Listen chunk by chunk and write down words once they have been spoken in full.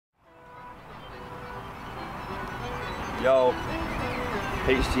Yo,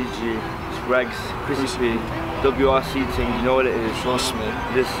 HTG, it's Ragz, ChrissyP, WRC thing, you know what it is. Trust me.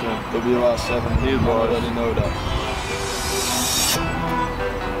 Listen. WR7, New bars. I already know that.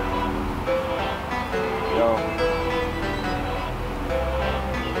 Yo.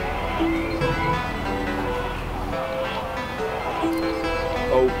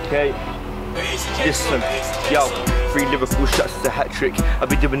 Okay. Listen, yo, 3 lyrical shots is a hat trick. I'll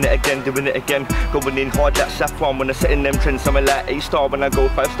be doing it again, going in hard like saffron when I'm setting them trends. Something like 8-star when I go,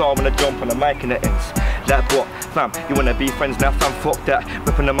 5-star when I jump on the mic and it ends. Like what, fam, you wanna be friends now, fam, fuck that.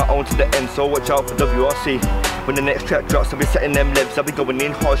 Ripping on my own to the end, so watch out for WRC. When the next track drops, I'll be setting them lebs. I'll be going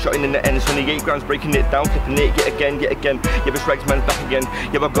in hard, shotting in the ends. 28 grams, breaking it down, flipping it, yet again. Yeah, this Ragz man's back again.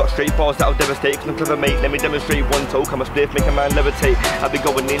 Yeah, I've got straight bars that'll devastate. Cause I'm clever, mate, let me demonstrate one toe. Come a spliff, make a man levitate. I'll be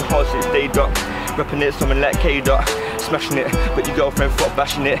going in hard since day dot. Repping it, something like K-Dot. Smashing it, but your girlfriend fuck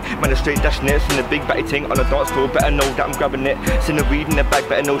bashing it. Man, I'm straight dashing it. Seen the big batty ting on the dance floor, better know that I'm grabbing it. Seen the weed in the bag,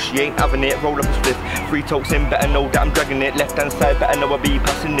 better know she ain't having it. Roll up a spliff, 3 tokes in, better know that I'm dragging it. Left hand side, better know I'll be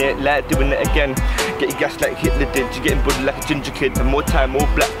passing it. Like doing it again. Get your gas like Hitler did. You're getting bullied like a ginger kid. And more time, more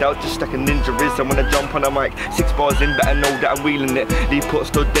blacked out, just like a ninja is. I wanna jump on a mic, 6 bars in, better know that I'm wheeling it. Leave put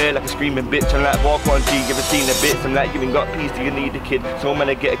stood there like a screaming bitch. I'm like, walk on G, you ever seen the bits? I'm like, you ain't got peas, do you need a kid? So I'm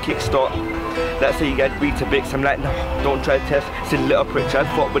gonna get a kickstart. Let's say you get Weetabix, I'm like, no, don't try to test. Silly little prick, try to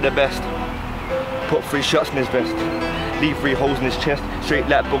fuck with the best. Put 3 shots in his vest. Leave 3 holes in his chest, straight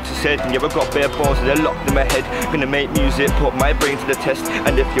like Bugsy said. And yeah, I've got bare bars and they're locked in my head. Gonna make music, put my brain to the test.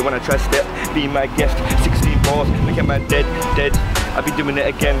 And if you wanna try step, be my guest. 16 bars, make a man dead. I'll be doing it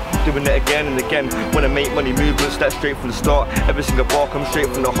again and again. Wanna make money movements, that's straight from the start. Every single bar comes straight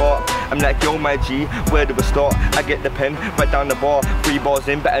from the heart. I'm like, yo my G, where do we start? I get the pen, right down the bar. 3 bars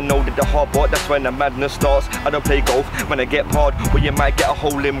in, better know that the hard part, that's when the madness starts. I don't play golf when I get hard, where you might get a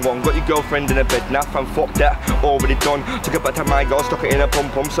hole in one. Got your girlfriend in a bed, now fam, fuck that, already done. Took it back to my girl, stuck it in a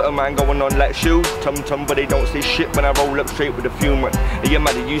pom-pom. Something man going on like shoe, tum-tum, but they don't say shit when I roll up straight with a few man. Are you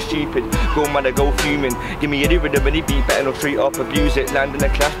mad, are you stupid? Go mad, I go fuming. Give me any rhythm, any beat, better know straight up abuse it. Land in a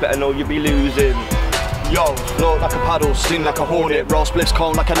clash, better know you be losing. Yo, float like a paddle, sting like a hornet. Roll spliffs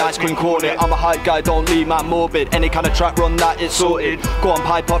cone like an ice cream cornet. I'm a hype guy, don't leave man morbid. Any kind of track run that, it's sorted. Go on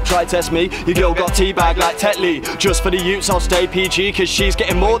pipe up, try test me. Your girl got teabag like Tetley. Just for the youths I'll stay PG, cause she's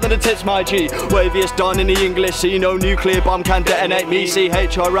getting more than the tits my G. Waviest done in the English, see no nuclear bomb can detonate me.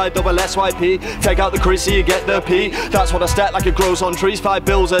 CHRI-SYP, take out the Chrissy, you get the P. That's what I stack like it grows on trees. 5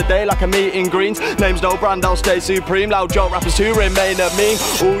 bills a day like a meat in greens. Name's no brand, I'll stay supreme. Loud joke rappers to remain a meme.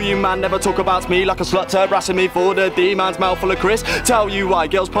 All you man never talk about me like a slut harassing me for the D. Man's mouth full of Chris. Tell you why,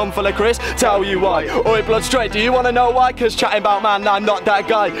 girls pump full of Chris. Tell you why. Oi, blood straight, do you wanna know why? Cause chatting about man, I'm not that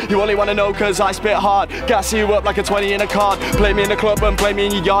guy. You only wanna know cause I spit hard. Gas you up like a 20 in a card. Play me in the club and play me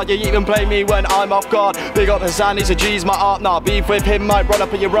in your yard. You even play me when I'm off guard. Big up Hassan, he's a G's my art. Nah, beef with him might run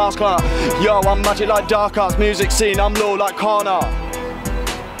up at your ass class. Yo, I'm magic like dark arts. Music scene, I'm low like Connor.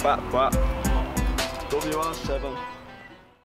 Back. WR7.